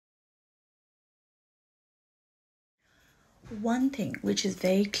One thing which is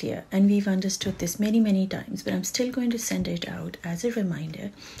very clear, and we've understood this many times, but I'm still going to send it out as a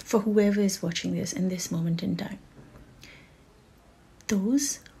reminder for whoever is watching this in this moment in time.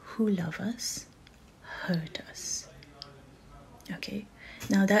 Those who love us hurt us. Okay,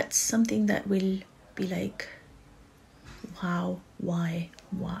 now that's something that will be like, wow, why,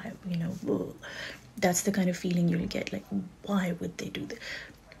 that's the kind of feeling you'll get, like, why would they do that?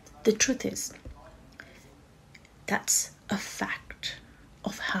 The truth is, that's a fact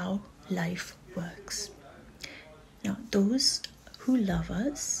of how life works. Now, those who love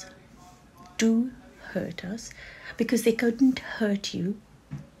us do hurt us because they couldn't hurt you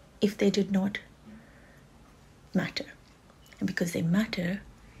if they did not matter. And because they matter,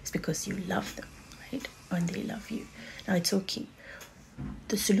 it's because you love them, right? And they love you. Now, it's okay.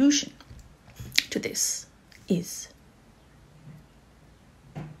 The solution to this is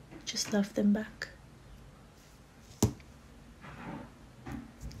just love them back.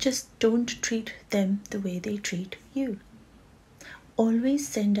 Just don't treat them the way they treat you. Always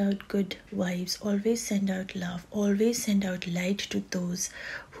send out good vibes, always send out love, always send out light to those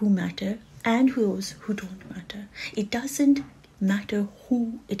who matter and those who don't matter. It doesn't matter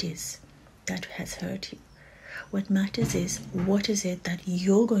who it is that has hurt you. What matters is, what is it that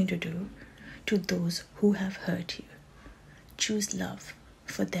you're going to do to those who have hurt you? Choose love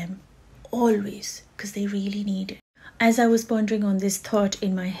for them always, because they really need it. As I was pondering on this thought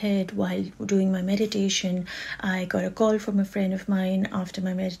in my head while doing my meditation, I got a call from a friend of mine. After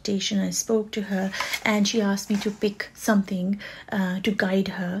my meditation, I spoke to her and she asked me to pick something to guide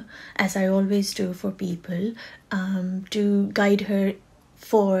her, as I always do for people, to guide her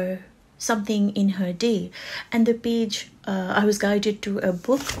for something in her day. And the page, I was guided to a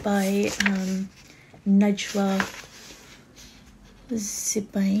book by Najwa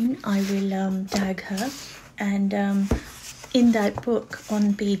Zebain. I will tag her. And in that book,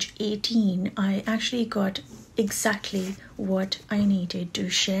 on page 18, I actually got exactly what I needed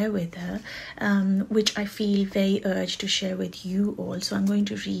to share with her, which I feel very urged to share with you all. So I'm going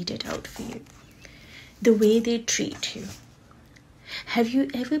to read it out for you. The way they treat you. Have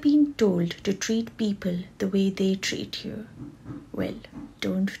you ever been told to treat people the way they treat you? Well,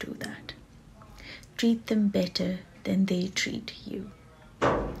 don't do that. Treat them better than they treat you.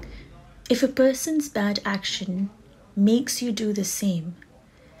 If a person's bad action makes you do the same,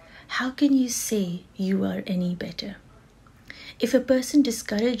 how can you say you are any better? If a person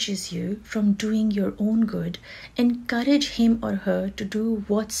discourages you from doing your own good, encourage him or her to do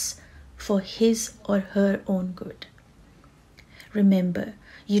what's for his or her own good. Remember,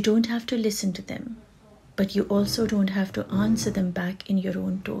 you don't have to listen to them, but you also don't have to answer them back in your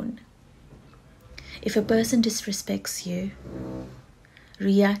own tone. If a person disrespects you,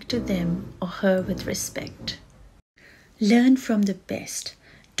 react to them or her with respect. Learn from the best.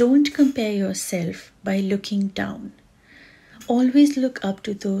 Don't compare yourself by looking down. Always look up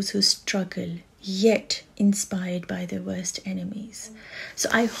to those who struggle, yet inspired by their worst enemies. So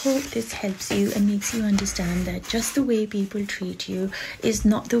I hope this helps you and makes you understand that just the way people treat you is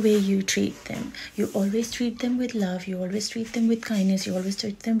not the way you treat them. You always treat them with love, you always treat them with kindness, you always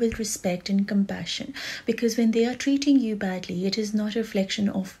treat them with respect and compassion. Because when they are treating you badly, it is not a reflection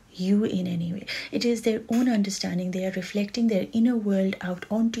of you in any way. It is their own understanding. They are reflecting their inner world out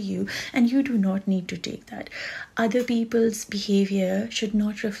onto you, and you do not need to take that. Other people's behavior should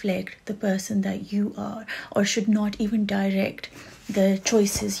not reflect the person that you are, or should not even direct the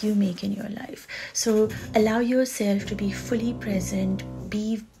choices you make in your life. So allow yourself to be fully present,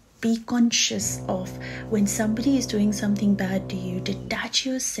 be conscious of when somebody is doing something bad to you. Detach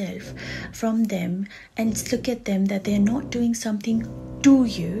yourself from them and look at them that they're not doing something to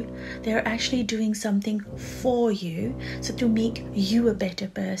you, they're actually doing something for you, so to make you a better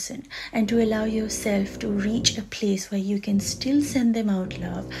person, and to allow yourself to reach a place where you can still send them out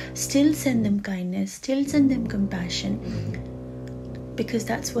love, still send them kindness, still send them compassion, because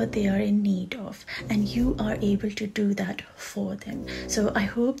that's what they are in need of, and you are able to do that for them. So I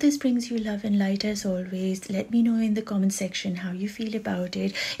hope this brings you love and light as always. Let me know in the comment section how you feel about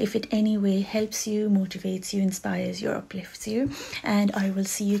it, if it any way helps you, motivates you, inspires you, uplifts you, and I will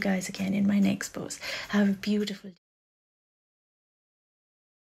see you guys again in my next post. Have a beautiful day.